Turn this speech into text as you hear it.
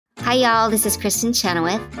Hi, y'all. This is Kristen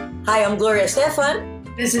Chenoweth. Hi, I'm Gloria Stefan.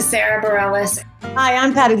 This is Sarah Bareilles. Hi,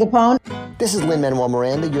 I'm Patti LuPone. This is Lin-Manuel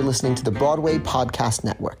Miranda. You're listening to the Broadway Podcast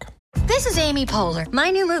Network. This is Amy Poehler. My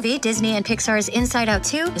new movie, Disney and Pixar's Inside Out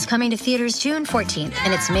 2, is coming to theaters June 14th,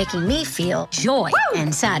 and it's making me feel joy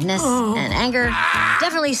and sadness and anger,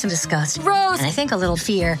 definitely some disgust, Rose, and I think a little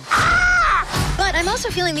fear. But I'm also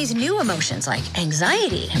feeling these new emotions like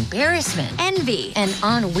anxiety, embarrassment, envy, and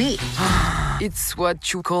ennui. It's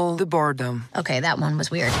what you call the boredom. Okay, that one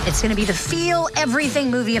was weird. It's gonna be the feel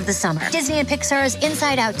everything movie of the summer. Disney and Pixar's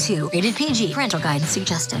Inside Out 2, rated PG, parental guidance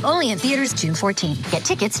suggested. Only in theaters June 14th. Get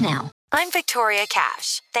tickets now. I'm Victoria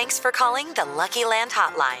Cash. Thanks for calling the Lucky Land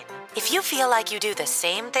Hotline. If you feel like you do the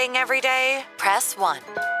same thing every day, press 1.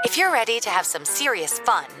 If you're ready to have some serious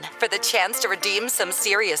fun for the chance to redeem some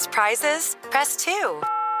serious prizes, press 2.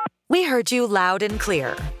 We heard you loud and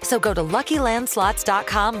clear. So go to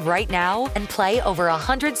LuckyLandSlots.com right now and play over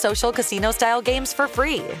 100 social casino-style games for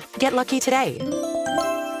free. Get lucky today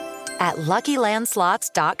at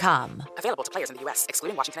LuckyLandSlots.com. Available to players in the U.S.,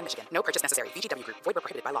 excluding Washington and Michigan. No purchase necessary. VGW Group. Void where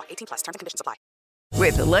prohibited by law. 18+. Terms and conditions apply.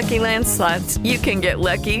 With the Lucky Land Slots, you can get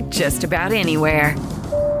lucky just about anywhere.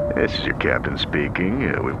 This is your captain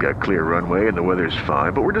speaking. We've got clear runway and the weather's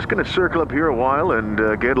fine, but we're just going to circle up here a while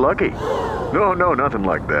and get lucky. No, nothing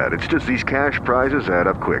like that. It's just these cash prizes add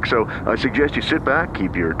up quick. So I suggest you sit back,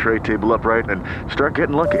 keep your tray table upright, and start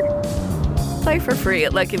getting lucky. Play for free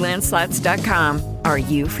at LuckyLandSlots.com. Are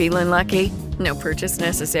you feeling lucky? No purchase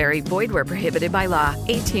necessary. Void where prohibited by law.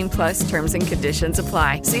 18+ terms and conditions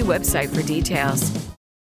apply. See website for details.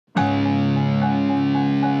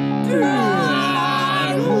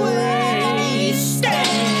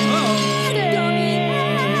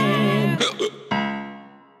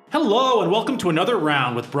 Hello and welcome to another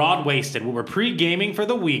round with Broad Wasted, where we're pre-gaming for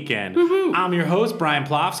the weekend. Woo-hoo. I'm your host, Brian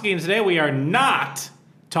Plofsky, and today we are not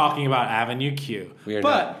talking about Avenue Q,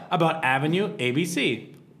 but about Avenue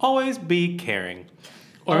ABC. Always be caring.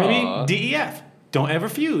 Or maybe DEF. Don't ever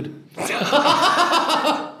feud.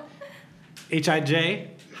 HIJ.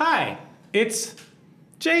 Hi, it's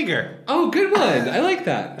Jager. Oh, good one. I like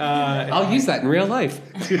that. I'll use that in real life.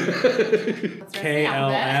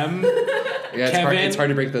 KLM. Yeah, it's hard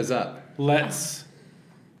to break those up. Let's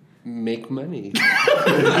make money. So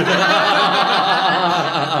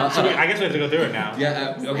I guess we have to go through it now.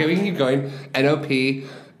 Yeah. Okay, we can keep going. NOP.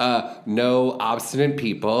 No obstinate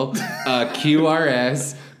people.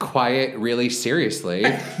 QRS. Quiet really seriously.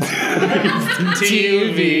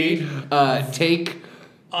 TUV. Take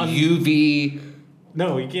UV.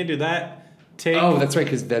 No, you can't do that. Oh, that's right,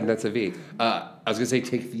 because then that's a V. I was going to say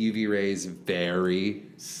take the UV rays very...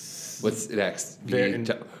 What's next?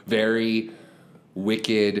 Very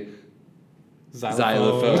wicked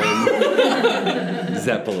xylophone.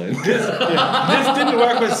 Zeppelin. This didn't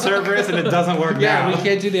work with Cerberus, and it doesn't work now. Yeah, we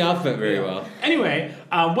can't do the alphabet very well. Anyway,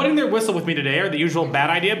 wetting their whistle with me today are the usual Bad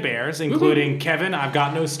Idea Bears, including Kevin, I've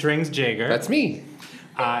Got No Strings, Jager. That's me.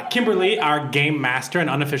 Kimberly, our game master and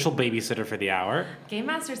unofficial babysitter for the hour. Game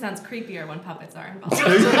master sounds creepier when puppets are involved.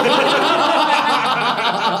 But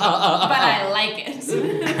I like it.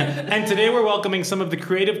 And today we're welcoming some of the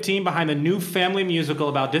creative team behind the new family musical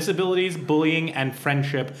about disabilities, bullying, and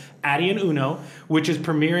friendship, Addie and Uno, which is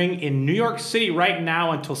premiering in New York City right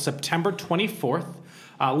now until September 24th.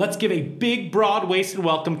 Let's give a big, broad-waisted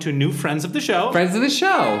welcome to new friends of the show. Friends of the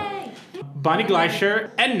show. Yay. Bonnie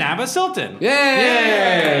Gleischer and Nava Silton.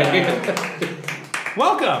 Yay!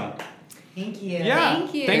 Welcome. Thank you. Yeah.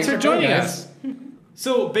 Thank you. Thanks for joining us.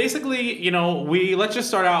 So basically, let's just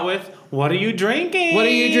start out with, what are you drinking? What are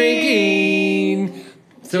you drinking?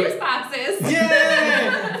 Juice boxes.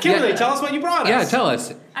 Yay! Kimberly, tell us what you brought us. Yeah, tell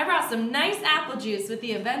us. I brought some nice apple juice with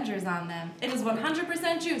the Avengers on them. It is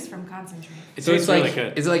 100% juice from concentrate. So it's really like,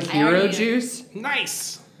 good. is it like hero juice?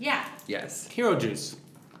 Nice. Yeah. Yes. Hero juice.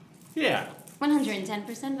 Yeah.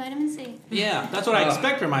 110% vitamin C. Yeah, that's what I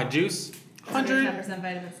expect from my juice. 110%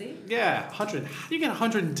 vitamin C? Yeah, 100. How do you get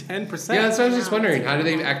 110%? Yeah, that's what I was just wondering. How do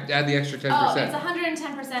they add the extra 10%? Oh, it's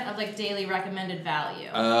 110% of daily recommended value.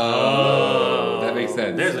 Oh, that makes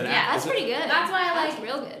sense. Yeah, that's pretty good. That's why I like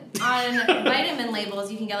real good. On vitamin labels,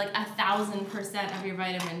 you can get 1,000% of your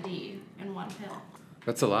vitamin D in one pill.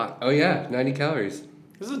 That's a lot. Oh yeah, 90 calories.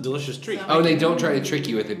 This is a delicious treat. Oh, they don't try to trick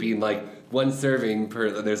you with it being one serving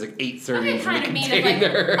per. There's 8 servings in the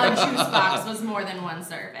container. A juice box was more than one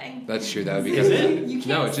serving. That's true. That would be. Is it? You can't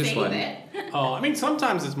No, it's just save one. it. Oh, I mean,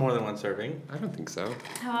 sometimes it's more than one serving. I don't think so.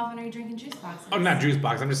 How often are you drinking juice boxes? Oh, not juice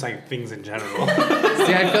box. I'm just saying things in general.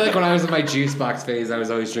 See, I feel like when I was in my juice box phase, I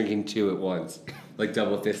was always drinking 2 at once. like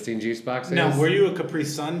double fisting juice boxes. Now, were you a Capri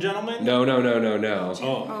Sun gentleman? No.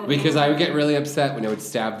 Oh. Because I would get really upset when I would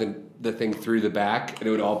stab the thing through the back and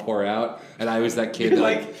it would all pour out. And I was that kid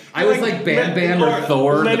that I was like Bam Bam or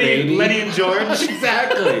Thor the baby. Lenny and George.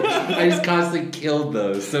 Exactly. I just constantly killed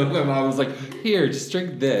those. So my mom was like, here, just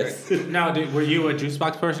drink this. Now, were you a juice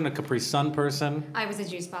box person, a Capri Sun person? I was a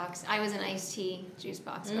juice box. I was an iced tea juice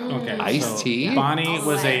box. Okay. Iced tea? Bonnie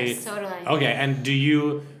was a... Soda iced Okay, and do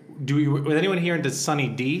you... Was anyone here into Sunny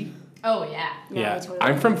D? Oh, yeah. Yeah. Totally.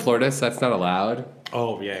 I'm from Florida, so that's not allowed.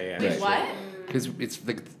 Oh, yeah. Wait, what? Because it's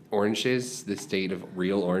like oranges, the state of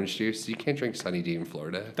real orange juice. You can't drink Sunny D in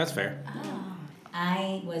Florida. That's fair.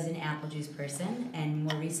 I was an apple juice person, and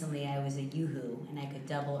more recently I was a Yoo-hoo, and I could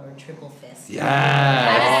double or triple fist. Yeah.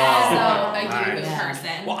 I'm also a Yoo-hoo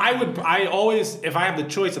person. Well, I always, if I have the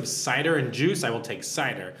choice of cider and juice, I will take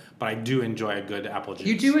cider. But I do enjoy a good apple juice.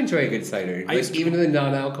 You do enjoy a good cider, even the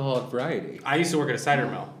non-alcoholic variety. I used to work at a cider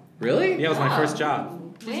mill. Really? Yeah, it was my first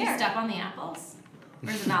job. Did you step on the apples? Or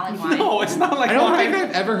is it not like wine? No, it's not like I don't wine. think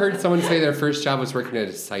I've ever heard someone say their first job was working at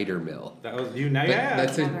a cider mill. That was you now. Yeah,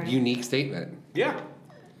 That's a unique statement. Yeah.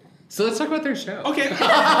 So let's talk about their show. Okay.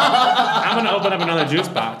 I'm going to open up another juice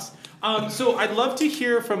box. So I'd love to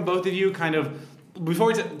hear from both of you kind of, before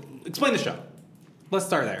we explain the show. Let's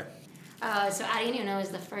start there. So Addie and Uno is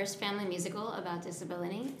the first family musical about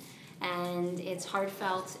disability. And it's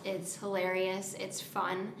heartfelt, it's hilarious, it's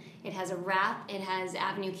fun. It has a rap, it has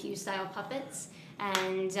Avenue Q style puppets.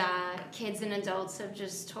 And kids and adults have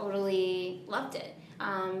just totally loved it.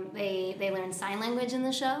 They learn sign language in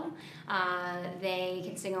the show. They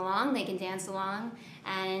can sing along, they can dance along.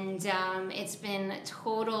 And it's been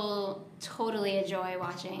totally a joy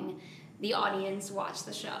watching the audience watch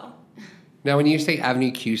the show. Now, when you say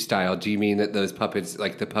Avenue Q style, do you mean that those puppets,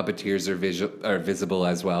 like the puppeteers, are visible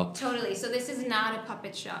as well? Totally. So this is not a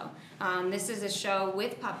puppet show. This is a show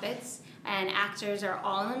with puppets, and actors are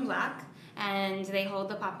all in black, and they hold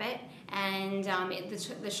the puppet. And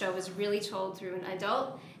the show is really told through an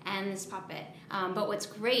adult and this puppet. But what's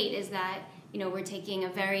great is that we're taking a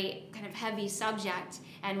very kind of heavy subject,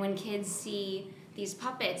 and when kids see these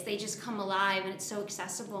puppets, they just come alive, and it's so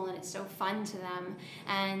accessible and it's so fun to them.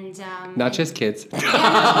 And not just kids. Yeah,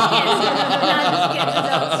 not just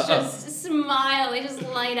kids. Adults just smile. They just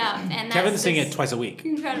light up. And Kevin's singing it twice a week.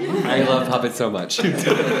 Incredible. I love puppets so much.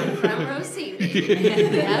 Front row seat.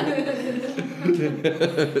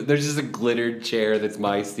 There's just a glittered chair that's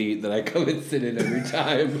my seat that I come and sit in every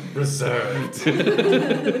time. Reserved.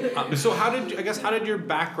 So how did your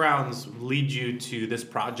backgrounds lead you to this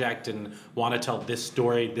project and want to tell this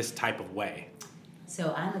story this type of way?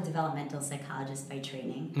 So I'm a developmental psychologist by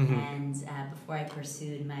training, and before I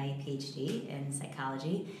pursued my PhD in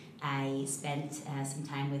psychology, I spent some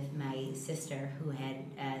time with my sister who had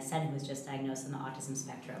a son who was just diagnosed on the autism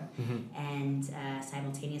spectrum. And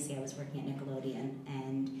simultaneously I was working at Nickelodeon,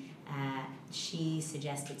 and she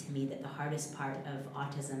suggested to me that the hardest part of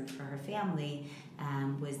autism for her family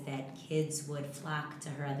was that kids would flock to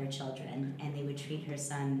her other children, and they would treat her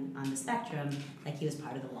son on the spectrum like he was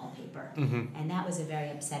part of the wallpaper. And that was a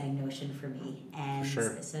very upsetting notion for me.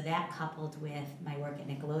 And so that, coupled with my work at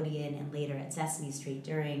Nickelodeon and later at Sesame Street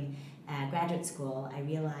during graduate school, I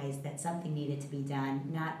realized that something needed to be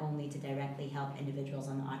done, not only to directly help individuals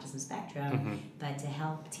on the autism spectrum, but to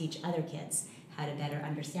help teach other kids how to better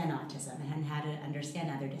understand autism and how to understand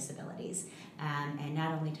other disabilities. And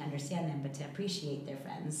not only to understand them, but to appreciate their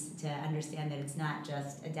friends, to understand that it's not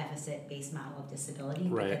just a deficit-based model of disability,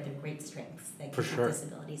 but that they're great strengths that kids with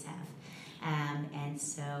disabilities have. And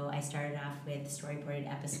so I started off with storyboarded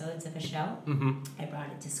episodes of a show. I brought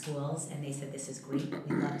it to schools, and they said, this is great,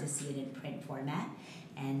 we'd love to see it in print format.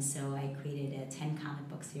 And so I created a 10 comic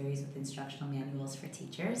book series with instructional manuals for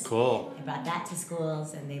teachers. Cool. I brought that to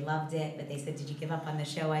schools, and they loved it, but they said, did you give up on the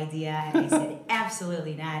show idea? And I said,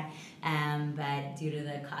 absolutely not. But due to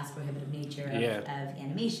the cost prohibitive nature of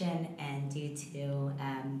animation, and due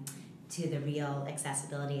to the real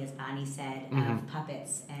accessibility, as Bonnie said, of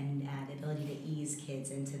puppets and the ability to ease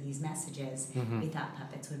kids into these messages, we thought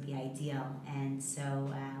puppets would be ideal. And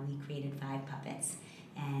so we created 5 puppets.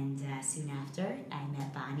 And soon after, I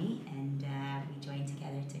met Bonnie, and we joined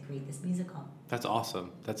together to create this musical. That's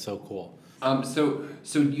awesome. That's so cool. So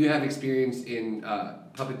you have experience in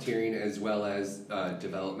puppeteering as well as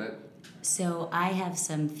development? So I have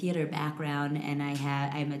some theater background, and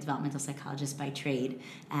I'm a developmental psychologist by trade,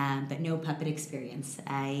 but no puppet experience.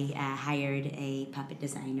 I hired a puppet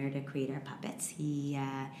designer to create our puppets. He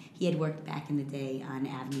had worked back in the day on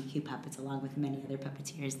Avenue Q puppets along with many other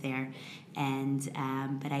puppeteers there, and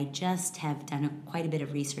but I just have done quite a bit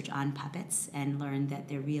of research on puppets and learned that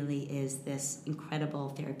there really is this incredible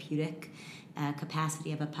therapeutic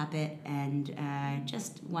capacity of a puppet, and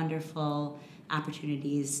just wonderful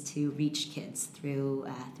opportunities to reach kids through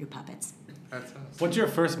puppets. That's awesome. What's your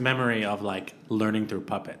first memory of like learning through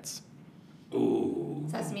puppets? Ooh.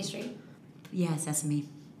 Sesame Street. Yeah, Sesame.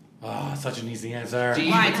 Oh, such an easy answer. Do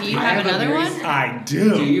you have another one? I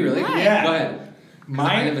do. Do you really? Why? Yeah. Go ahead. Mine.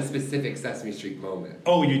 I have a specific Sesame Street moment.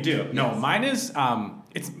 Oh, you do? Yes. No, mine is.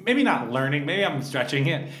 It's maybe not learning. Maybe I'm stretching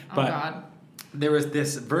it. But God. there was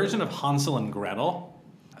this version of Hansel and Gretel.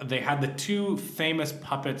 They had the two famous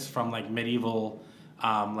puppets from like medieval,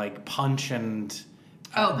 like Punch and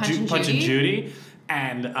Punch and Judy,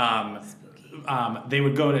 and they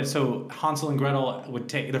would go to, so Hansel and Gretel would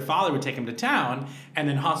take, their father would take them to town, and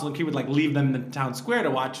then Hansel and Gretel would like leave them in the town square to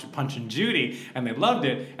watch Punch and Judy, and they loved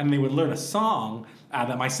it, and they would learn a song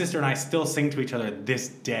that my sister and I still sing to each other this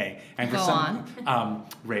day. And for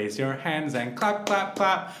raise your hands and clap, clap,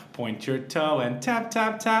 clap, point your toe and tap,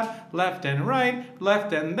 tap, tap, left and right,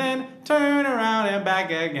 left and then turn around and back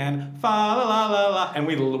again, fa la la la la. And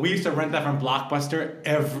we used to rent that from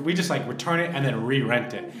Blockbuster. We just like return it and then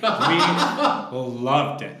re-rent it. We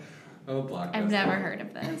loved it. Oh, Blockbuster. I've never heard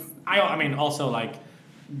of this. I mean, also like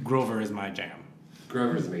Grover is my jam.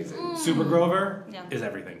 Grover's amazing. Super Grover is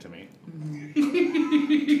everything to me.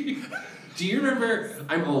 Do you remember?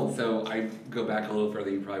 I'm old, so I go back a little further.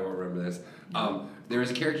 You probably won't remember this. There was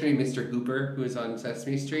a character named Mr. Hooper who was on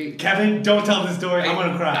Sesame Street. Kevin, don't tell the story. I'm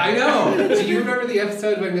gonna cry. I know. Do you remember the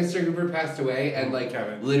episode when Mr. Hooper passed away and like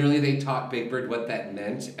literally they taught Big Bird what that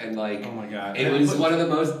meant and like oh my god, it was one of the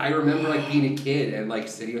most. I remember like being a kid and like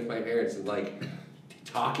sitting with my parents and like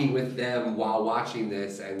talking with them while watching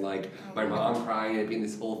this and like my mom crying and being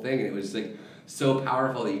this whole thing and it was like so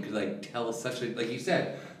powerful that you could like tell such a, like you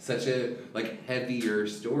said, such a like heavier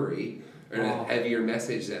story or a heavier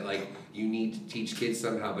message that like you need to teach kids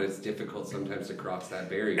somehow, but it's difficult sometimes to cross that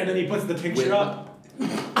barrier. And then he puts the picture up.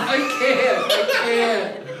 I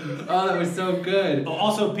can't. Oh, that was so good. Oh,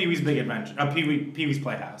 also Pee-wee's Big Adventure. Pee-wee's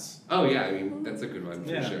Playhouse. Oh yeah, I mean that's a good one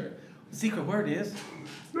for sure. Secret word is.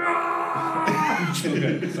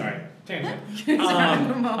 Sorry. Tangent.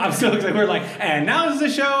 I'm so excited. We're like, and now this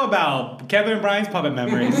is a show about Kevin and Brian's puppet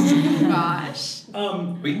memories. Gosh.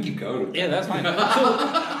 We can keep going. Yeah, that's fine. So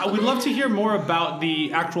I would love to hear more about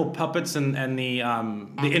the actual puppets and the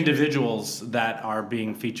individuals that are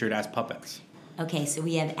being featured as puppets. Okay, so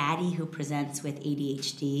we have Addie who presents with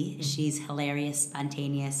ADHD. She's hilarious,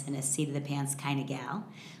 spontaneous, and a seat-of-the-pants kind of gal.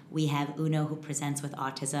 We have Uno who presents with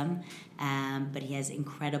autism, but he has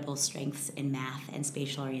incredible strengths in math and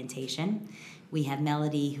spatial orientation. We have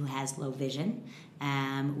Melody who has low vision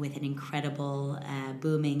with an incredible,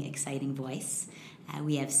 booming, exciting voice.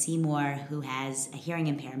 We have Seymour who has a hearing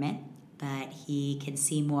impairment, but he can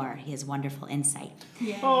see more. He has wonderful insight.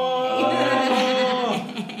 Yeah. Oh.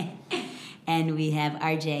 And we have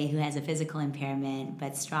RJ who has a physical impairment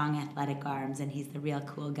but strong athletic arms, and he's the real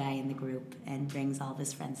cool guy in the group and brings all of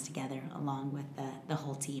his friends together along with the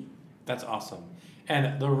whole team. That's awesome.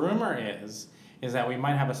 And the rumor is that we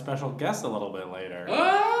might have a special guest a little bit later.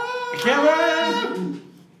 Kevin!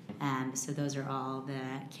 So those are all the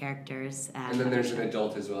characters. And then there's an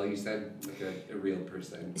adult as well, you said, like a real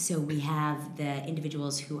person. So we have the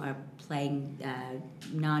individuals who are playing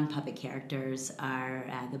non-puppet characters are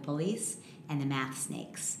the bullies and the math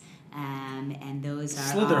snakes. And those are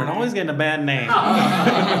Slytherin, always getting a bad name.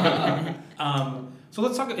 So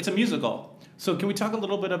let's talk, it's a musical. So can we talk a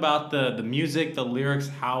little bit about the music, the lyrics,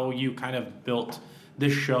 how you kind of built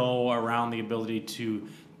this show around the ability to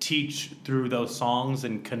teach through those songs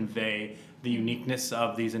and convey the uniqueness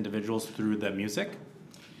of these individuals through the music?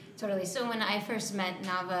 Totally. So when I first met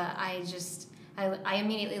Nava, I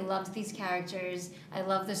immediately loved these characters. I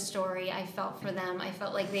loved the story. I felt for them. I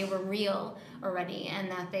felt like they were real already and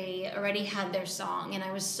that they already had their song. And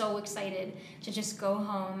I was so excited to just go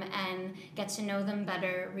home and get to know them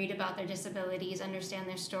better, read about their disabilities, understand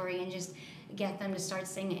their story, and just get them to start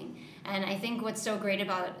singing. And I think what's so great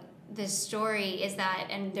about this story is that,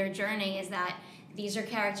 and their journey is that these are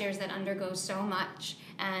characters that undergo so much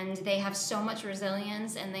and they have so much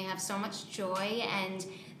resilience and they have so much joy and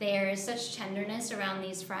there is such tenderness around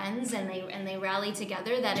these friends and they rally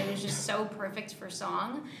together that it was just so perfect for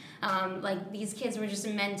song. Like these kids were just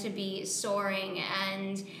meant to be soaring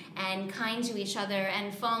and kind to each other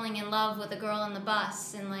and falling in love with a girl on the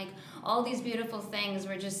bus and like all these beautiful things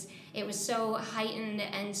were just, it was so heightened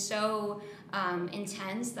and so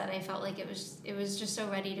intense that I felt like it was just so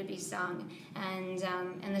ready to be sung,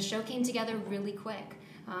 and the show came together really quick.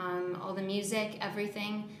 All the music,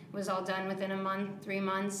 everything was all done within a month, 3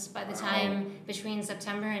 months. By the time between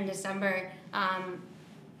September and December,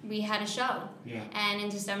 we had a show. Yeah. And in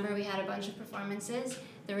December we had a bunch of performances.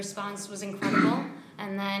 The response was incredible.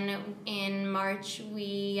 And then in March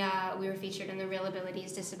we were featured in the Real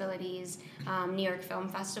Abilities Disabilities New York Film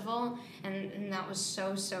Festival, and that was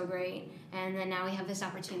so great. And then now we have this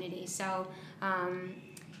opportunity. So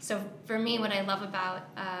for me, what I love about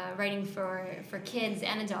writing for kids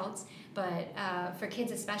and adults, but for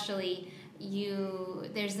kids especially,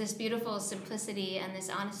 there's this beautiful simplicity and this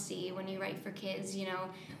honesty when you write for kids.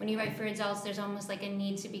 When you write for adults, there's almost like a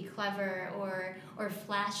need to be clever or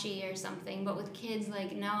flashy or something. But with kids,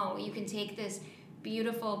 no, you can take this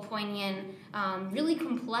beautiful, poignant, really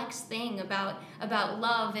complex thing about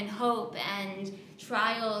love and hope and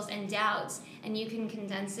trials and doubts, and you can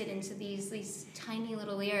condense it into these tiny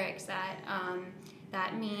little lyrics that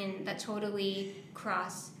totally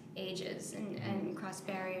cross ages and cross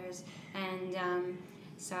barriers. And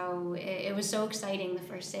so it was so exciting the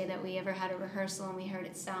first day that we ever had a rehearsal and we heard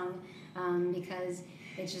it sung, because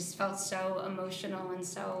it just felt so emotional and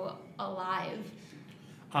so alive.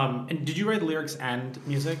 And did you write lyrics and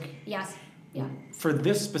music? Yes. Yeah. For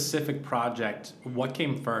this specific project, what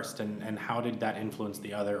came first, and how did that influence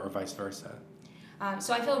the other, or vice versa?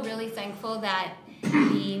 So I feel really thankful that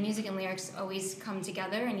the music and lyrics always come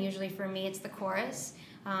together, and usually for me it's the chorus.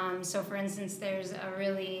 So for instance, there's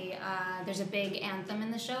a big anthem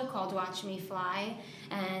in the show called Watch Me Fly,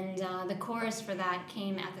 and the chorus for that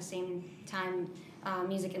came at the same time,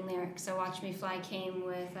 music and lyrics. So Watch Me Fly came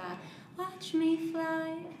with Watch Me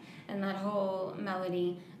Fly, and that whole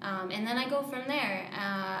melody. And then I go from there.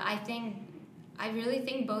 I really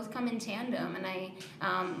think both come in tandem,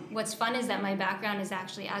 and what's fun is that my background is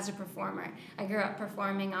actually as a performer. I grew up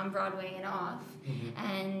performing on Broadway and off,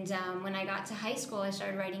 and when I got to high school, I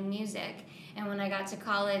started writing music, and when I got to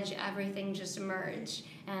college, everything just merged,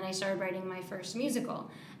 and I started writing my first musical.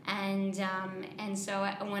 And so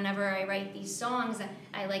whenever I write these songs,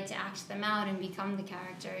 I like to act them out and become the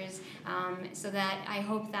characters, so that I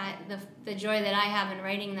hope that the joy that I have in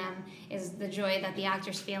writing them is the joy that the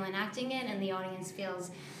actors feel in acting it and the audience feels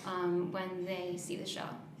when they see the show.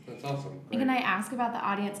 That's awesome. Great. Can I ask about the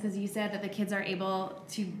audience, because you said that the kids are able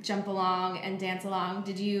to jump along and dance along.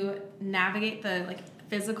 Did you navigate the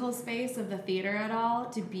physical space of the theater at all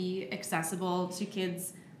to be accessible to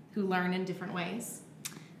kids who learn in different ways?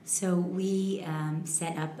 So we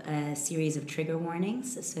set up a series of trigger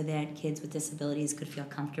warnings so that kids with disabilities could feel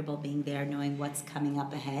comfortable being there, knowing what's coming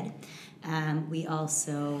up ahead. We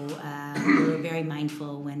also were very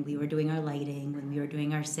mindful when we were doing our lighting, when we were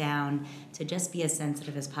doing our sound, to just be as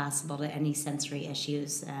sensitive as possible to any sensory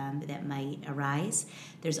issues that might arise.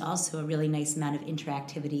 There's also a really nice amount of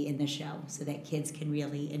interactivity in the show so that kids can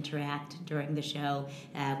really interact during the show.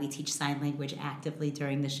 We teach sign language actively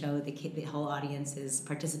during the show. The whole audience is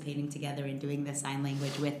participating together in doing the sign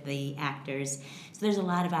language with the actors. So there's a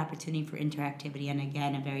lot of opportunity for interactivity, and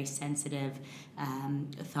again, a very sensitive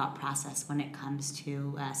thought process when it comes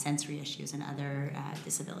to sensory issues and other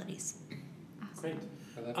disabilities. Great.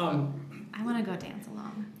 I want to go dance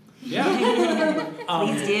along. Yeah.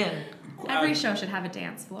 Please do. Every show should have a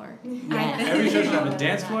dance floor. Yes. Every show should have a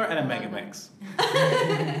dance floor and a mega mix.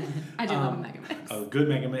 I do love a mega mix. A good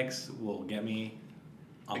mega mix will get me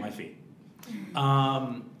on my feet.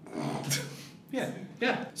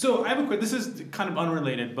 Yeah. So I have a quick. This is kind of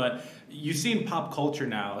unrelated, but you see in pop culture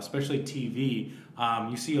now, especially TV,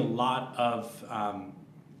 you see a lot of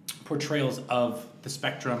portrayals of the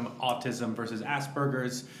spectrum, autism versus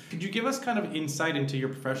Asperger's. Could you give us kind of insight into your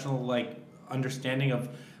professional understanding of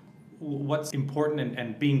what's important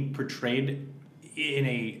and being portrayed in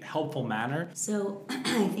a helpful manner? So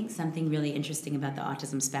I think something really interesting about the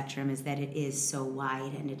autism spectrum is that it is so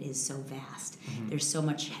wide and it is so vast. Mm-hmm. There's so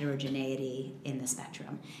much heterogeneity in the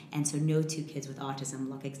spectrum. And so no two kids with autism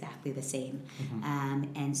look exactly the same. Mm-hmm.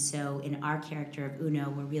 And so in our character of Uno,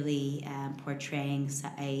 we're really portraying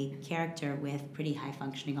a character with pretty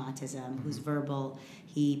high-functioning autism, mm-hmm. who's verbal.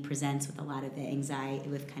 He presents with a lot of the anxiety,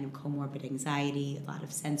 with kind of comorbid anxiety, a lot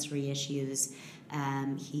of sensory issues.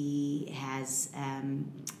 He has, a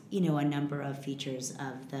number of features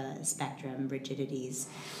of the spectrum, rigidities,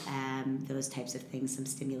 those types of things, some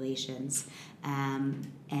stimulations. And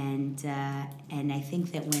I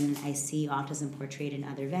think that when I see autism portrayed in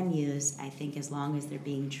other venues, I think as long as they're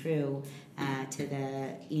being true to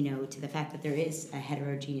the fact that there is a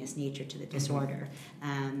heterogeneous nature to the disorder,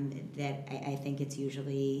 that I think it's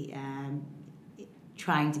usually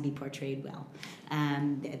trying to be portrayed well.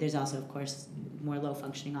 There's also, of course, more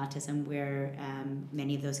low-functioning autism where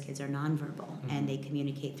many of those kids are nonverbal, mm-hmm. and they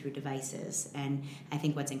communicate through devices. And I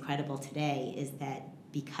think what's incredible today is that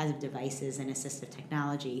because of devices and assistive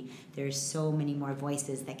technology, there's so many more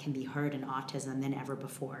voices that can be heard in autism than ever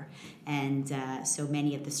before. And so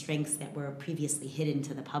many of the strengths that were previously hidden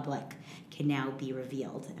to the public can now be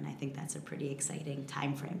revealed. And I think that's a pretty exciting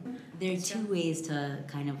time frame. There are two ways to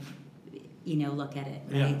kind of, look at it,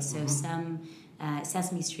 right? Yeah. So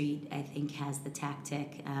Sesame Street, I think, has the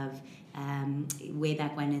tactic of way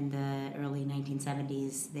back when in the early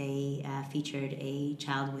 1970s, they featured a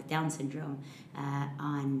child with Down syndrome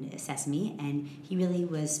on Sesame, and he really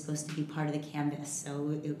was supposed to be part of the canvas.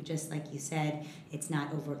 So just like you said, it's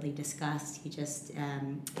not overtly discussed. He just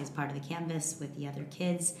is part of the canvas with the other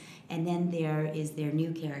kids. And then there is their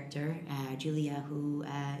new character, Julia, who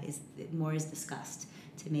is discussed,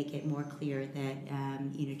 to make it more clear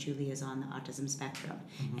that Julia is on the autism spectrum.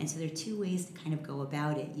 Mm-hmm. And so there are two ways to kind of go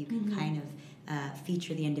about it. You can kind of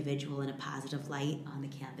feature the individual in a positive light on the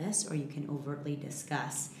canvas, or you can overtly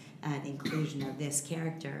discuss the inclusion of this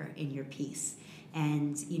character in your piece.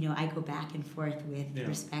 And I go back and forth with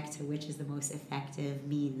respect to which is the most effective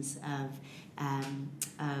means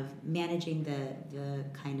of managing the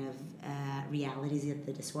kind of realities of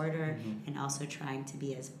the disorder, and also trying to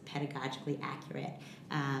be as pedagogically accurate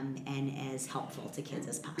and as helpful to kids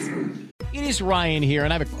as possible. It is Ryan here,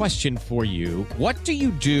 and I have a question for you. What do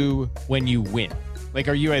you do when you win? Like,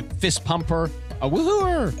 are you a fist pumper, a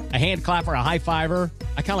woohooer, a hand clapper, a high fiver?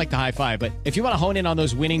 I kind of like the high five, but if you want to hone in on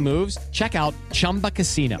those winning moves, check out Chumba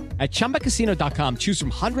Casino. At ChumbaCasino.com, choose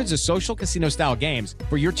from hundreds of social casino-style games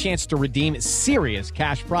for your chance to redeem serious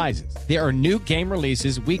cash prizes. There are new game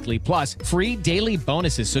releases weekly, plus free daily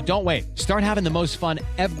bonuses, so don't wait. Start having the most fun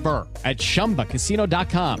ever at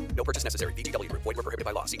ChumbaCasino.com. No purchase necessary. VGW Group. Void where prohibited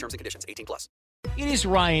by law. See terms and conditions. 18+. It is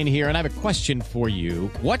Ryan here, and I have a question for you.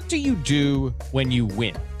 What do you do when you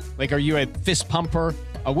win? Like, are you a fist pumper,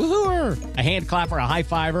 a woohooer, a hand clapper, a high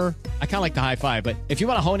fiver? I kind of like the high five, but if you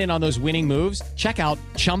want to hone in on those winning moves, check out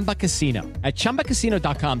Chumba Casino. At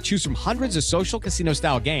ChumbaCasino.com, choose from hundreds of social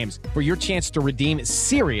casino-style games for your chance to redeem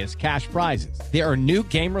serious cash prizes. There are new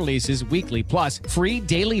game releases weekly, plus free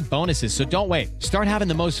daily bonuses, so don't wait. Start having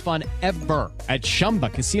the most fun ever at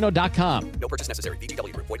ChumbaCasino.com. No purchase necessary.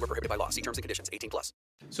 VGW Group. Void where prohibited by law. See terms and conditions. 18+.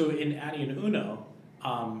 So in Addie and Uno,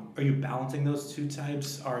 are you balancing those two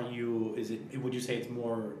types? Would you say it's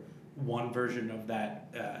more one version of that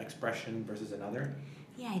expression versus another?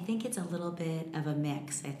 Yeah, I think it's a little bit of a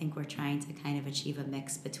mix. I think we're trying to kind of achieve a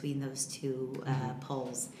mix between those two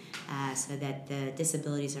poles, so that the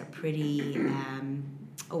disabilities are pretty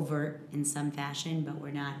overt in some fashion, but we're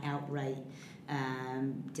not outright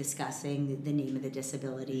discussing the name of the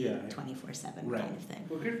disability 24/7 kind of thing.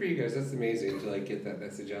 Well, good for you guys. That's amazing to get that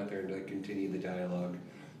message out there and to continue the dialogue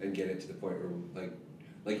and get it to the point where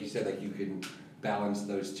like you said, you can balance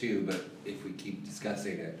those two, but if we keep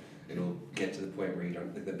discussing it, it'll get to the point where you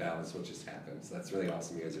don't think the balance will just happen. So that's really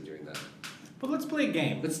awesome you guys are doing that. But let's play a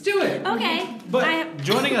game. Let's do it. Okay. But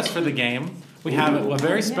joining us for the game, we have a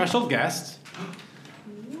very special guest.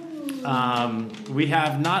 We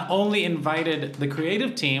have not only invited the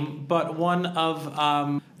creative team, but one of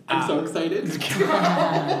I'm so excited.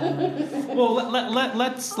 Well,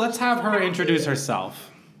 let's have her introduce herself.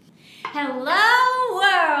 Hello,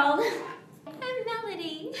 world. I'm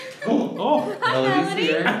Melody. Oh, Melody's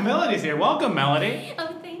here. Melody's here. Welcome, Melody.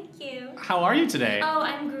 Oh, thank you. How are you today? Oh,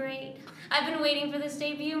 I'm great. I've been waiting for this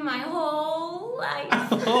debut my whole life.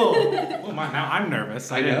 Oh my! Now I'm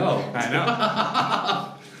nervous. I know.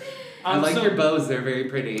 I like your bows. They're very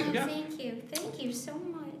pretty. Oh, thank you. Thank you so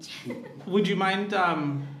much. Would you mind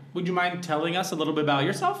telling us a little bit about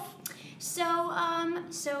yourself? So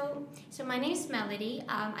my name's Melody.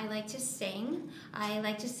 I like to sing. I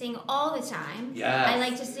like to sing all the time. Yes. I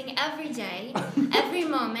like to sing every day, every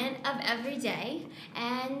moment of every day.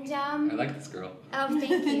 And I like this girl. Oh,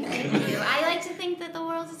 thank you, thank you. I like to think that the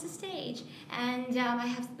world is a stage, and I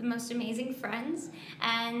have the most amazing friends,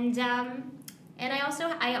 and I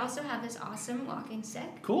also have this awesome walking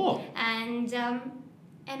stick. Cool. And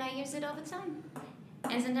I use it all the time,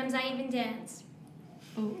 and sometimes I even dance.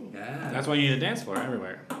 Ooh. Yeah. That's what you need to dance for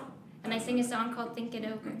everywhere. And I sing a song called Think It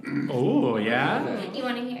Over. Oh, yeah? You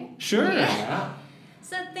want to hear? Sure. Yeah.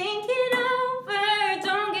 So think it over,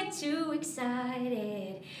 don't get too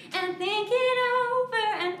excited. And think it over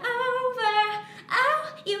and over.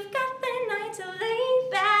 Oh, you've got the night to lay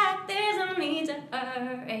back, there's no need to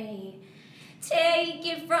hurry. Take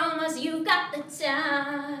it from us, you've got the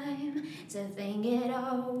time to think it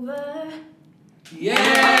over. Yeah!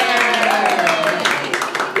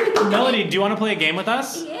 Melody, do you want to play a game with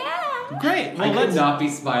us? Yeah. Great. Well, let's not be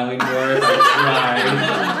smiling more if I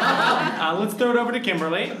try. Let's throw it over to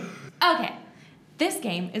Kimberly. Okay. This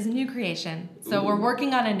game is a new creation, so we're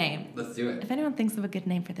working on a name. Let's do it. If anyone thinks of a good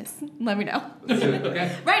name for this, let me know. Let's do it,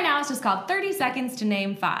 okay? Right now, it's just called 30 Seconds to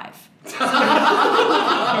Name 5.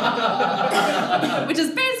 Which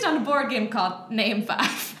is based on a board game called Name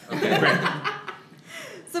 5. Okay, great.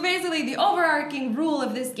 So basically, the overarching rule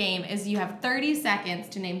of this game is you have 30 seconds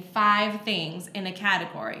to name 5 things in a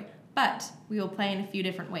category. But we will play in a few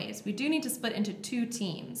different ways. We do need to split into 2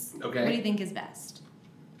 teams. Okay. What do you think is best?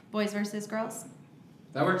 Boys versus girls?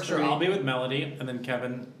 That works Sure, for me. I'll be with Melody, and then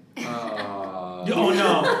Kevin. Oh,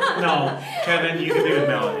 no. Kevin, you can be with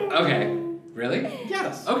Melody. Okay. Really?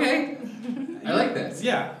 Yes. Okay. I like this.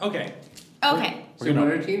 Yeah, okay. Okay. So what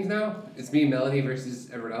are our teams now? It's me, Melody, versus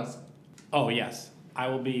everyone else? Oh, yes.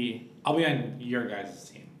 I'll be on your guys'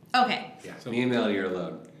 team. Okay. Yeah, so me and Melody are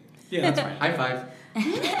alone. Yeah, that's fine. High five.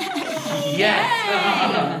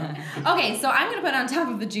 Yes! Okay, so I'm going to put on top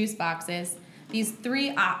of the juice boxes these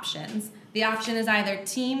 3 options. The option is either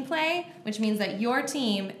team play, which means that your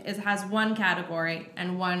team has one category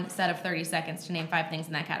and one set of 30 seconds to name 5 things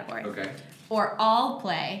in that category. Okay. Or all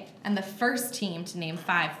play, and the first team to name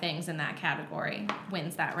 5 things in that category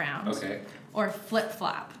wins that round. Okay. Or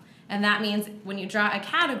flip-flop. And that means when you draw a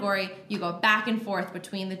category, you go back and forth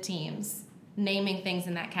between the teams, naming things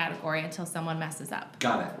in that category until someone messes up.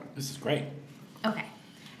 Got it. This is great. Okay.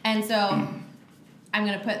 And so I'm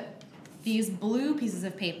going to put these blue pieces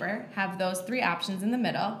of paper, have those 3 options in the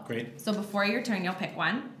middle. Great. So before your turn, you'll pick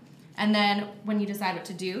one. And then when you decide what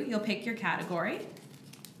to do, you'll pick your category,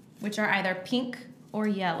 which are either pink or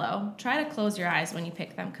yellow. Try to close your eyes when you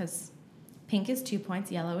pick them because pink is 2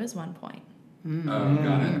 points, yellow is 1 point. Oh,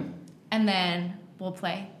 got it. And then we'll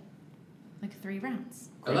play like 3 rounds.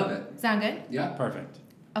 I love it. Sound good? Yeah. Perfect.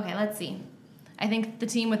 Okay, let's see. I think the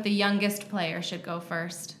team with the youngest player should go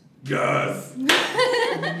first. Yes.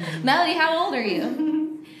 Melody, how old are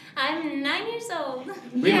you? I'm 9 years old.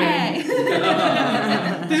 Yay!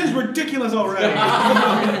 This is ridiculous already. All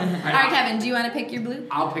right, Kevin, do you want to pick your blue?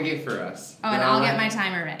 I'll pick it for us. Oh, and I'll get my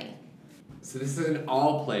timer ready. So this is an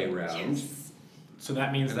all play round. Yes. So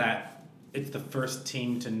that means that it's the first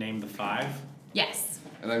team to name the 5? Yes.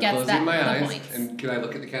 And I'm Gets closing my the eyes. points. And can I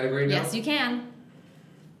look at the category now? Yes, you can.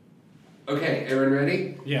 Okay, everyone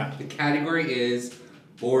ready? Yeah. The category is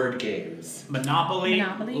board games. Monopoly,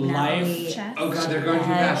 Life. Chess. Oh god, they're going too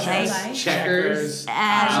fast. Chess. Checkers.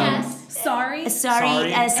 Chess. Sorry.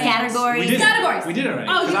 Sorry, categories. We did Categories. We did it already.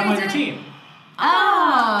 Oh, Because you I'm guys on your did it? team.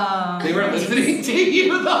 Oh. They weren't listening to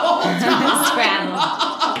you the whole time. Scrambled.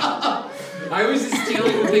 I was just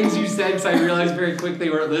stealing the things you said because I realized very quick they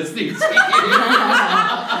weren't listening to you. So because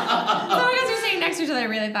you're sitting next to each other, I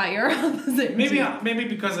really thought you were opposite. Maybe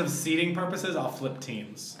because of seating purposes, I'll flip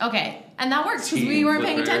teams. Okay, and that works because we Team weren't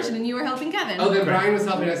paying flipper. attention and you were helping Kevin. Oh, then Brian was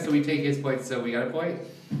helping us, so we take his points, so we got a point?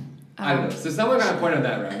 I don't know. So someone got a point on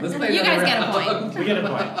that round. Let's play You another guys get a round. point. We get a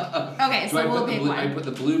point. Okay, So so we'll pick I one. put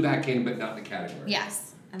the blue back in, but not the category.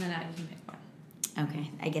 Yes, and then now you can pick one.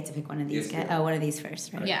 Okay, I get to pick one of these. Yes, Oh, one of these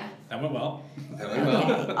first, right? Yeah. That went well. That went well.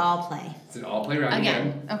 Okay, all play. It's an all play round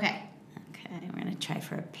again. Okay. Okay, we're gonna try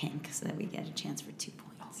for a pink so that we get a chance for 2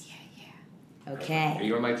 points. Oh, yeah. Are Okay.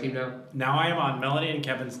 you on my team now? Now I am on Melody and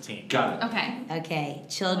Kevin's team. Got it. Okay. Okay,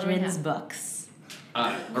 children's books.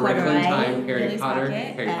 A Wrinkle in Corduroy, Time, Harry Lily's Potter,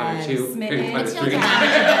 Pocket, Harry Potter 2, Smitten. Harry Potter It's 3. your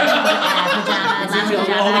Pajamas.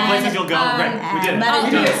 All the places you'll go. Great. We did it. Mother We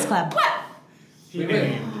did Goose it. Club. He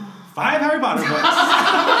named 5 Harry Potter books.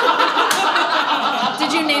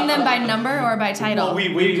 Did you name them by number or by title? Well, We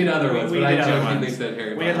did other ones, we but I did other jokingly ones. said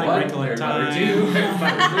Harry We Potter had, 1, Wrinkle in Harry Potter Time. 2, Harry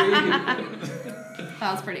Potter 3.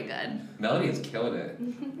 That was pretty good. Melody is killing it.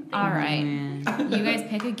 All right. You guys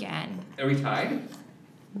pick again. Are we tied?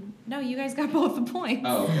 No, you guys got both the points.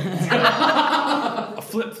 Oh, okay. A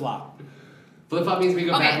flip-flop. Flip-flop means we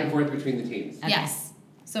go Okay. back and forth between the teams. Yes.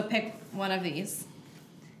 So pick one of these.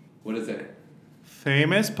 What is it?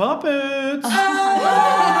 Famous puppets.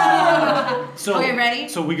 So, Okay, ready?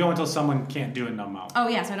 So we go until someone can't do it no more. Oh,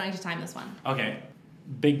 yeah, so I don't need to time this one. Okay.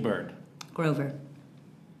 Big Bird. Grover.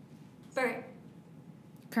 Bert.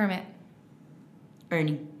 Kermit.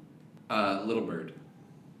 Ernie. Little Bird.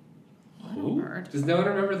 Ooh. Bird. Does no one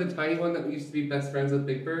remember the tiny one that used to be best friends with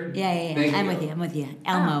Big Bird? Yeah. Thank I'm you. with you.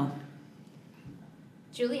 Elmo.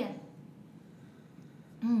 Julia.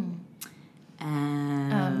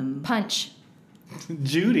 Punch.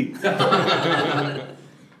 Judy. The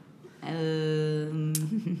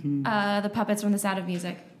puppets from The Sound of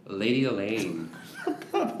Music. Lady Elaine.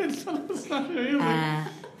 Puppets.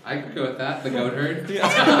 I could go with that. The Goat Herd.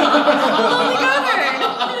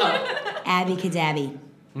 Abby Cadabby.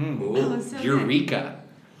 Ooh, so Eureka.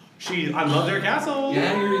 I love their castle.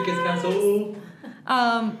 Yeah, Eureka's Castle.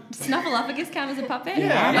 Snuffleupagus count as a puppet?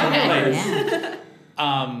 Yeah.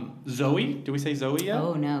 Zoe? Do we say Zoe yet?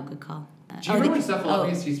 Oh, no. Good call. Do you remember when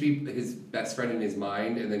Snuffleupagus used to be his best friend in his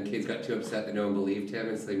mind, and then kids got too upset that no one believed him,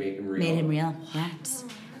 and so they made him real? Made him real, yeah.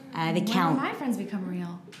 The When Count. did my friends become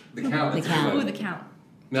real? The Count. The That's a Count. good Ooh, one. the Count.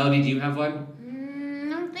 Melody, do you have one?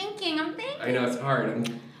 I'm thinking. I know, it's hard.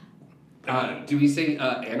 Do we say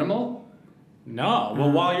animal? No.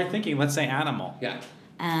 Well, while you're thinking, let's say animal. Yeah.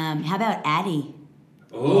 How about Addie?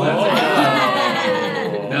 Oh, that's a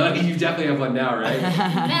good one. Melody, you definitely have one now, right?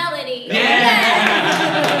 Melody.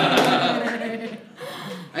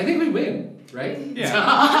 I think we win, right? Yeah.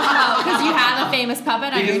 Because you have a famous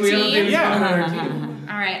puppet on Because your we have a team? famous puppet on our team.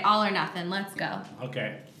 All right, all or nothing. Let's go.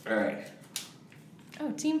 Okay. All right.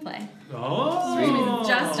 Oh, team play. Oh. Sweet.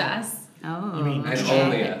 Just us. Oh. You mean And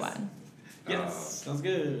only Good us. one. Yes. Sounds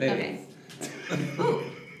good. Okay.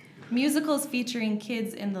 Musicals featuring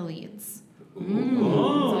kids in the leads.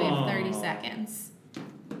 Ooh. So we have 30 seconds.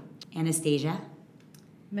 Anastasia.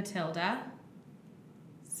 Matilda.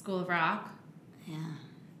 School of Rock. Yeah.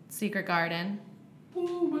 Secret Garden.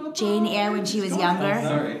 Jane Eyre when she was younger.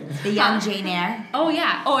 Sorry. The young Jane Eyre. Oh,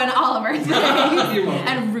 yeah. Oh, and Oliver.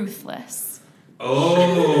 And Ruthless.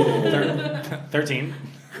 Oh. 13.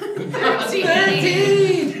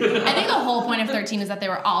 13. I think the whole point of 13 is that they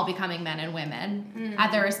were all becoming men and women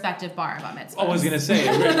at their respective bar mitzvahs. I was going to say,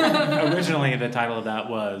 originally the title of that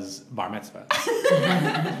was Bar Mitzvah.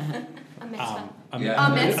 A mitzvah. A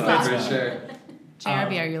mitzvah. For sure.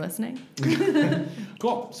 JRB, are you listening?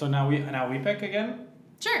 Cool. So now we pick again?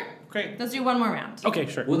 Sure. Great. Let's do one more round. Okay,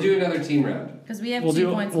 sure. We'll do another team round. Because we have We'll 2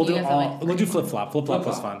 do points. we'll and do you guys are all like we'll do flip flop. Flip flop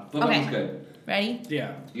was fun. Flip flop Okay. is good. Ready?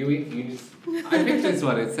 Yeah. You just. I picked this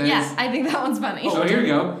one. It says. Yeah, I think that one's funny. Oh, here we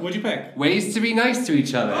go. What'd you pick? Ways to be nice to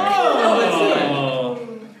each other. Oh, let's do it.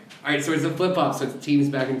 All right, so it's a flip flop, so it's teams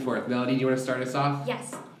back and forth. Melody, do you want to start us off?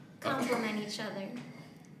 Yes. Compliment each other.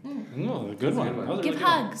 Oh, good one. That was a really Give good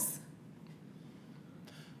one. hugs.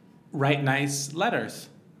 Write nice letters.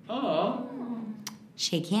 Oh.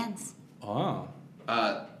 Shake hands. Oh.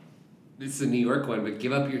 This is a New York one, but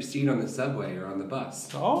give up your seat on the subway or on the bus.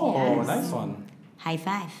 Oh, Yes. nice one. High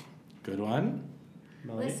five. Good one.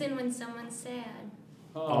 Melody? Listen when someone's sad.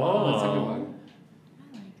 Oh, that's a good one.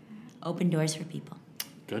 Open doors for people.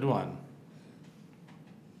 Good one.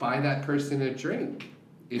 Buy that person a drink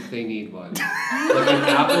if they need one. Like an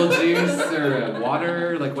apple juice or a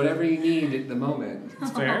water, like whatever you need at the moment.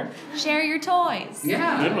 It's fair. Share your toys.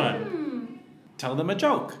 Yeah. Good one. Tell them a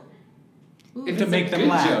joke. If To it's make a them good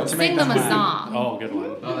laugh. joke. To make Sing them a laugh. song. Oh, good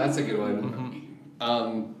one. Oh, that's a good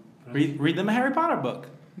one. Read them a Harry Potter book.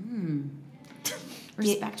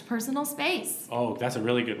 Respect personal space. Oh, that's a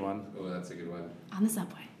really good one. Oh, that's a good one. On the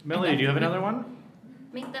subway. Melody, do you have another one?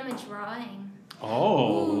 Make them a drawing.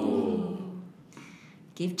 Oh.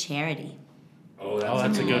 Give charity. Oh,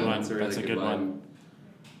 that's a good one. That's a really That's a good one.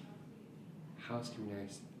 House can be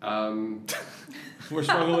nice. We're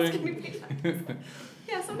struggling.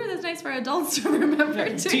 Yeah, sometimes it's nice for adults to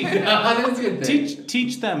remember too. That's a good thing.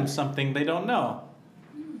 Teach them something they don't know.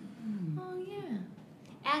 Oh yeah.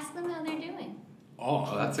 Ask them how they're doing.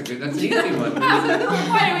 Oh, that's a good. That's an easy one.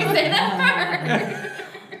 Why do we say that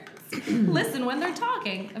first? Listen when they're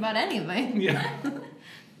talking about anything. Yeah.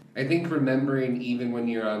 I think remembering even when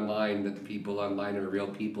you're online that the people online are real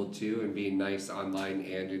people too, and being nice online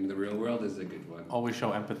and in the real world is a good one. Always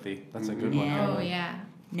show empathy. That's a Mm-hmm. good one. Yeah. Oh yeah.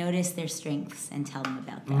 Notice their strengths and tell them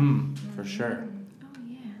about them. For sure. Oh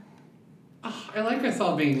yeah. Oh, I like us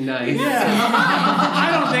all being nice. I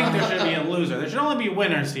don't think there should be a loser. There should only be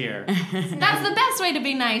winners here. That's the best way to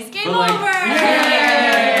be nice. Game But like, over.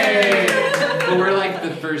 yay! But we're like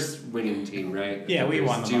the first winning team, right? Yeah, we There's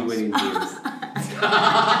won the two most. winning teams.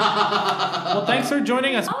 Well, thanks for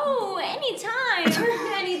joining us. Oh, anytime.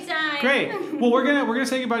 Anytime. Great. Well, we're gonna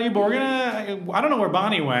say goodbye to you, but we're gonna. I don't know where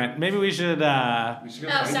Bonnie went. Maybe we should. We should go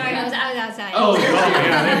Oh, find sorry. her. I was outside. Oh,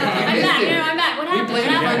 yeah. I'm back. No, I'm back. What happened? played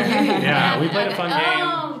What a fun happened? game. Yeah, we What played a fun happened? game.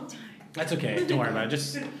 Oh, That's okay. Don't worry about it.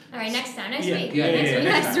 Just all right. Next time. Next yeah, week. yeah, Next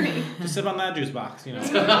week. Next week. just sit on that juice box, you know.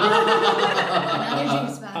 Another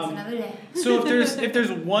juice box. Another day. So if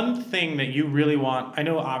there's one thing that you really want, I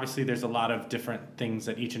know obviously there's a lot of different things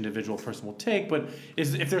that each individual person will take, but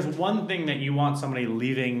if there's one thing that you want somebody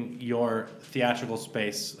leaving your theatrical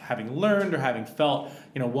space having learned or having felt,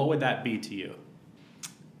 what would that be to you?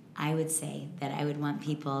 I would say that I would want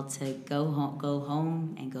people to go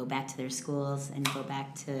home and go back to their schools and go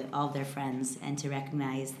back to all their friends and to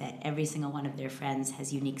recognize that every single one of their friends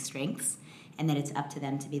has unique strengths and then it's up to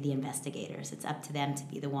them to be the investigators. It's up to them to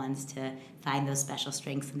be the ones to find those special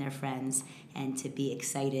strengths in their friends and to be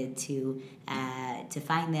excited to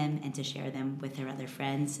find them and to share them with their other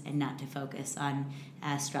friends, and not to focus on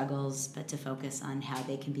struggles, but to focus on how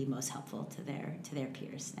they can be most helpful to their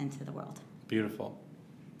peers and to the world. Beautiful.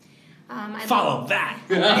 Follow that.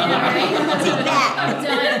 Take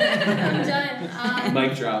that. I'm done.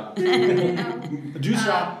 Mic drop. Juice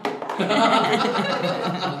drop.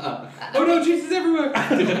 Oh no, juice is everywhere.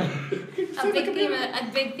 A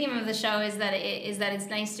big theme of the show is that it's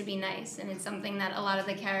nice to be nice, and it's something that a lot of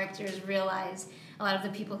the characters realize. A lot of the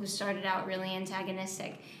people who started out really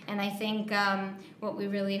antagonistic, and I think what we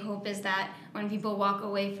really hope is that when people walk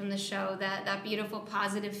away from the show, that beautiful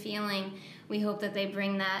positive feeling, we hope that they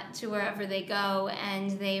bring that to wherever they go,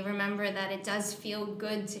 and they remember that it does feel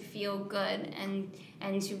good to feel good,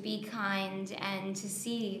 and to be kind, and to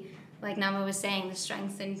see, like Nava was saying, the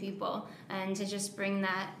strength in people, and to just bring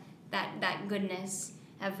that goodness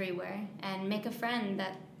everywhere, and make a friend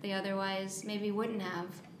that they otherwise maybe wouldn't have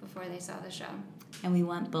before they saw the show. And we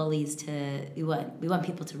want we want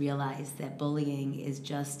people to realize that bullying is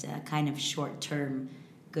just a kind of short-term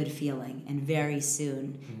good feeling, and very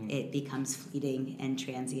soon it becomes fleeting and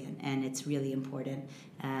transient, and it's really important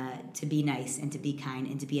to be nice and to be kind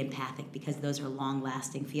and to be empathic, because those are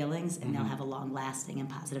long-lasting feelings, and they'll have a long-lasting and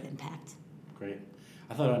positive impact. Great.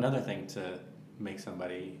 I thought of another thing to make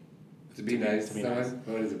somebody... To be nice to someone?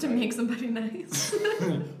 What is it? To make somebody nice.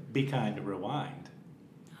 Be kind, rewind.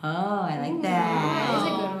 Oh, I like that. That was a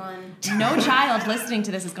good one. No child listening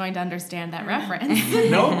to this is going to understand that reference.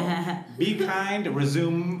 Nope. Be kind,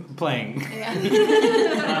 resume playing.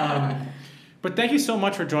 Yeah. But thank you so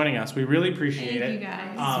much for joining us. We really appreciate it. Thank you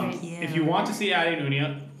guys. Thank you. If you want to see Addie and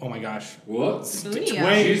Unia, oh my gosh. What?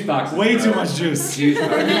 Way too much juice.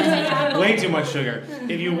 Way too much sugar.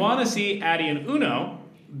 If you want to see Addie and Uno,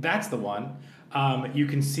 that's the one. You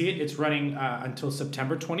can see it. It's running until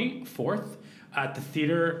September 24th at the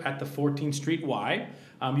theater at the 14th Street Y.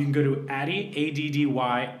 You can go to Addie,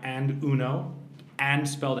 ADDY, and Uno, and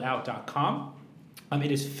spelledout.com.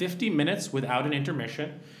 It is 50 minutes without an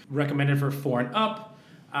intermission. Recommended for 4 and up.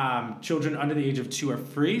 Children under the age of 2 are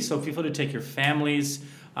free, so feel free to take your families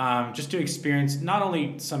just to experience not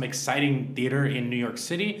only some exciting theater in New York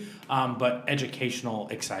City, but educational,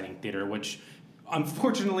 exciting theater, which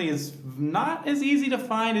unfortunately is not as easy to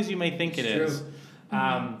find as you may think it is.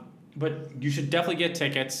 But you should definitely get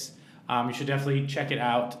tickets. You should definitely check it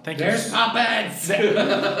out. There's puppets! You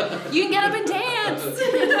can get up and dance! And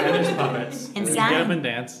there's puppets. And you can get up and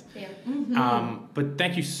dance. Yeah. But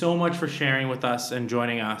thank you so much for sharing with us and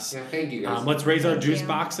joining us. Yeah, thank you guys. Let's raise our juice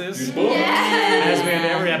boxes. Juice As we end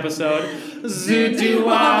every episode.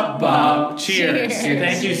 Zoot-doo-wop-bop. Cheers.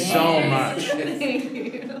 Thank you so much. Thank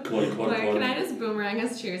you. Clunk, clunk, Wait, can clunk. I just boomerang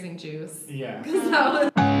us cheersing juice? Yeah. 'Cause that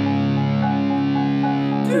was...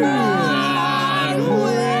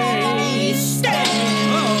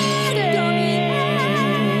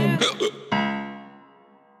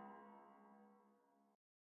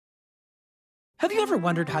 Have you ever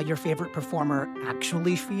wondered how your favorite performer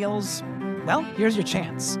actually feels? Well, here's your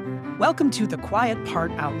chance. Welcome to The Quiet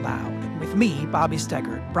Part Out Loud with me, Bobby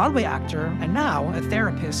Steggert, Broadway actor and now a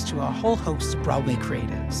therapist to a whole host of Broadway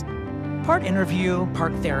creatives. Part interview,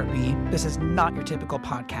 part therapy, this is not your typical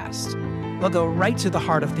podcast. We'll go right to the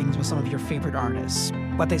heart of things with some of your favorite artists,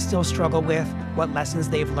 what they still struggle with, what lessons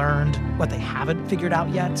they've learned, what they haven't figured out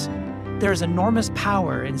yet. There's enormous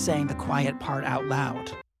power in saying the quiet part out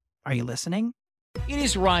loud. Are you listening? It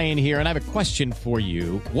is Ryan here, and I have a question for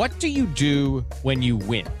you. What do you do when you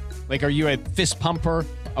win? Like, are you a fist pumper,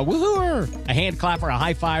 a woohooer, a hand clapper, a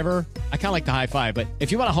high fiver? I kind of like the high five, but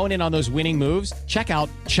if you want to hone in on those winning moves, check out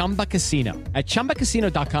Chumba Casino. At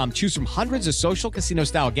ChumbaCasino.com, choose from hundreds of social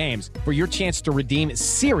casino-style games for your chance to redeem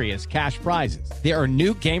serious cash prizes. There are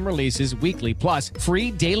new game releases weekly, plus free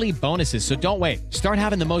daily bonuses, so don't wait. Start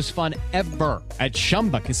having the most fun ever at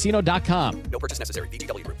ChumbaCasino.com. No purchase necessary.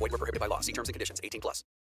 VGW Group. Void where prohibited by law. See terms and conditions. 18+.